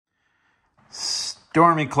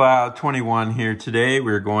Stormy Cloud 21 here. Today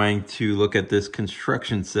we're going to look at this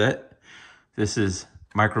construction set. This is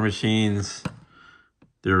Micromachines,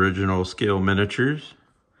 the original scale miniatures.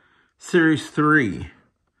 Series 3.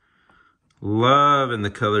 Loving the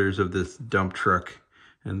colors of this dump truck,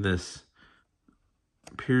 and this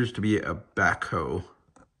appears to be a backhoe.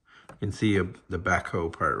 You can see the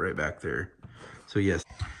backhoe part right back there. So yes,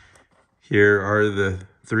 here are the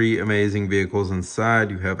 3 amazing vehicles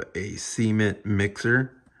inside. You have a cement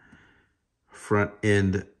mixer, front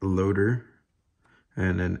end loader,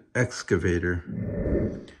 and an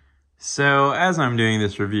excavator. So as I'm doing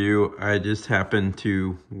this review, I just happened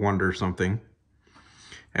to wonder something.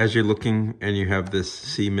 As you're looking and you have this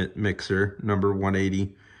cement mixer, number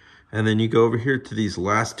 180, and then you go over here to these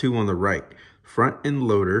last 2 on the right, front end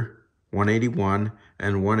loader, 181,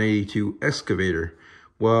 and 182 excavator.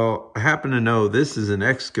 Well, I happen to know this is an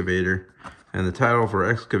excavator, and the title for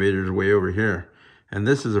excavator is way over here. And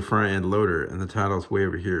this is a front end loader, and the title is way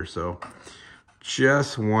over here. So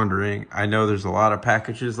just wondering, I know there's a lot of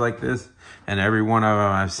packages like this, and every one of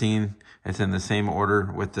them I've seen, it's in the same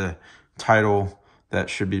order with the title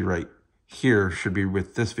that should be right here, should be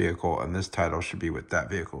with this vehicle, and this title should be with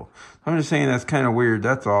that vehicle. I'm just saying that's kind of weird,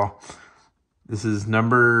 that's all. This is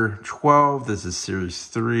number 12, this is series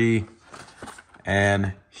 3.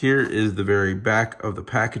 And here is the very back of the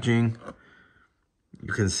packaging.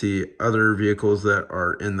 You can see other vehicles that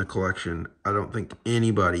are in the collection. I don't think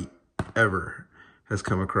anybody ever has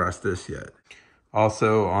come across this yet.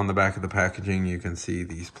 Also on the back of the packaging, you can see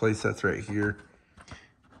these play sets right here.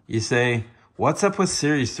 You say, what's up with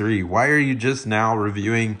Series 3? Why are you just now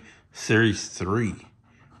reviewing Series 3?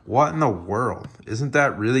 What in the world? Isn't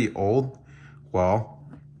that really old? Well,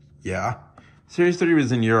 yeah. Series 3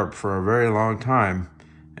 was in Europe for a very long time,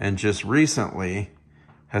 and just recently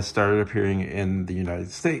has started appearing in the United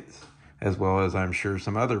States, as well as I'm sure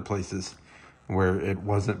some other places where it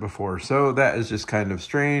wasn't before. So that is just kind of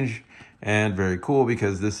strange and very cool,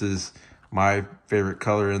 because this is my favorite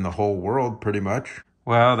color in the whole world, pretty much.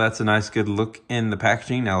 Well, that's a nice good look in the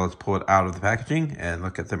packaging. Now let's pull it out of the packaging and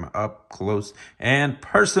look at them up close and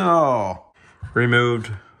personal. Removed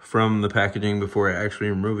from the packaging before I actually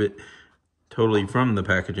remove it totally from the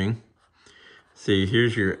packaging. See,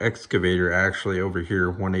 here's your excavator actually over here,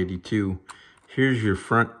 182. Here's your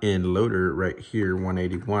front end loader right here,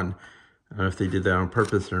 181. I don't know if they did that on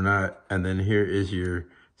purpose or not. And then here is your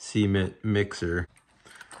cement mixer.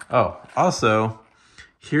 Oh, also,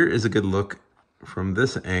 here is a good look from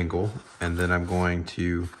this angle. And then I'm going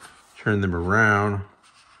to turn them around,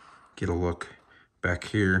 get a look back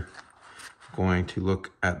here. I'm going to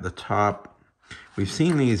look at the top. We've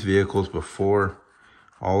seen these vehicles before,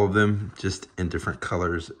 all of them just in different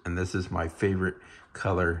colors, and this is my favorite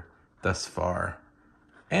color thus far,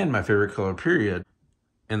 and my favorite color period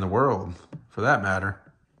in the world, for that matter.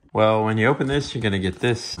 Well, when you open this, you're gonna get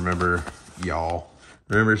this. Remember, y'all,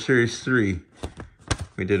 remember Series 3?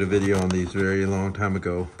 We did a video on these very long time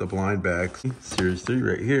ago, the blind bags. Series 3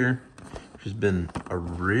 right here, which has been a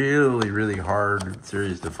really hard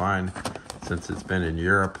series to find since it's been in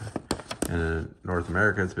Europe. And in North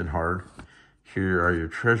America, it's been hard. Here are your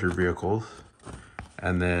treasure vehicles.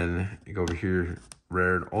 And then you go over here,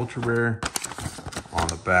 rare and ultra rare. On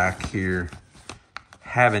the back here,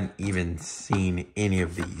 haven't even seen any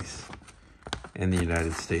of these in the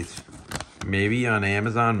United States. Maybe on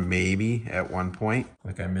Amazon, maybe at one point.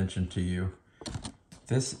 Like I mentioned to you,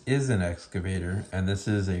 this is an excavator and this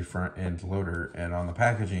is a front end loader. And on the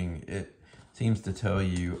packaging, it seems to tell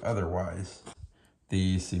you otherwise.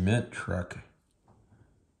 The cement truck,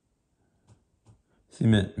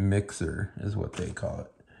 cement mixer is what they call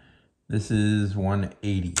it. This is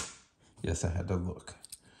 180. Yes, I had to look.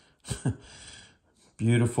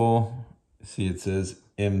 Beautiful. See, it says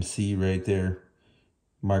MC right there.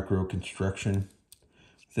 Micro construction.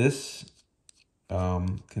 This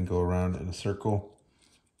can go around in a circle.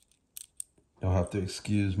 You'll have to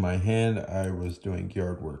excuse my hand. I was doing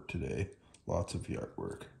yard work today. Lots of yard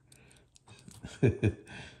work.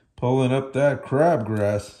 Pulling up that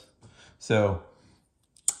crabgrass. So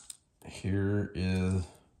here is,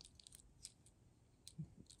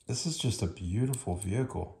 this is just a beautiful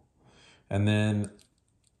vehicle. And then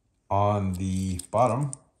on the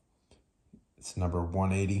bottom, it's number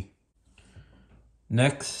 180.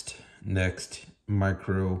 Next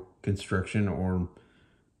micro construction or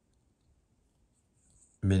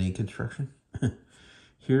mini construction.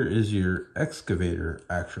 Here is your excavator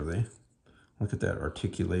actually. Look at that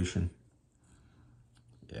articulation.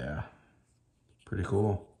 Yeah, pretty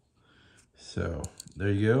cool. So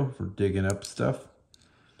there you go for digging up stuff.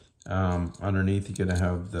 Underneath, you're gonna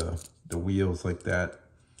have the wheels like that.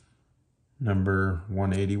 Number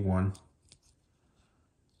 181.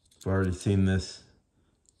 I've already seen this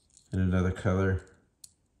in another color.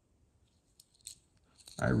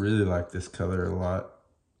 I really like this color a lot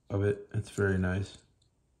of it. It's very nice.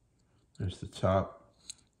 There's the top,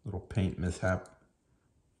 little paint mishap.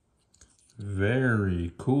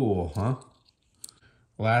 Very cool, huh?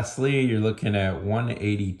 Lastly, you're looking at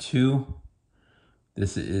 182.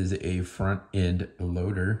 This is a front end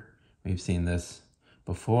loader. We've seen this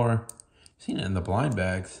before. Seen it in the blind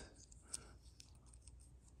bags.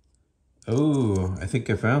 Oh, I think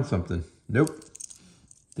I found something. Nope.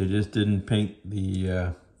 They just didn't paint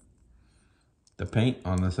the paint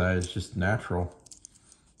on the side. It's just natural.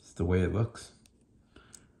 It's the way it looks.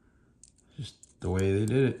 Just the way they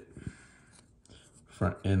did it.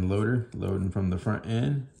 Front end loader, loading from the front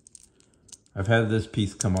end. I've had this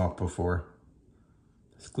piece come off before.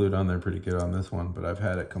 It's glued on there pretty good on this one, but I've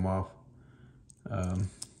had it come off.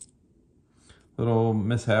 Little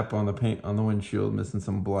mishap on the paint on the windshield, missing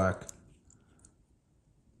some black.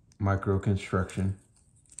 Micro construction.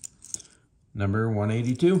 Number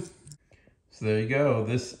 182. So there you go.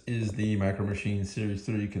 This is the Micromachines Series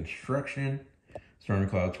 3 construction. Storm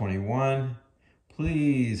Cloud 21.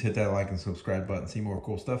 Please hit that like and subscribe button. See more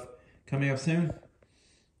cool stuff coming up soon.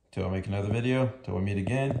 Till I make another video, till we meet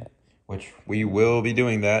again, which we will be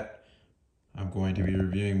doing that. I'm going to be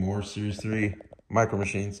reviewing more Series 3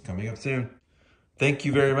 Micromachines coming up soon. Thank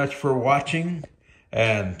you very much for watching,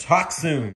 and talk soon.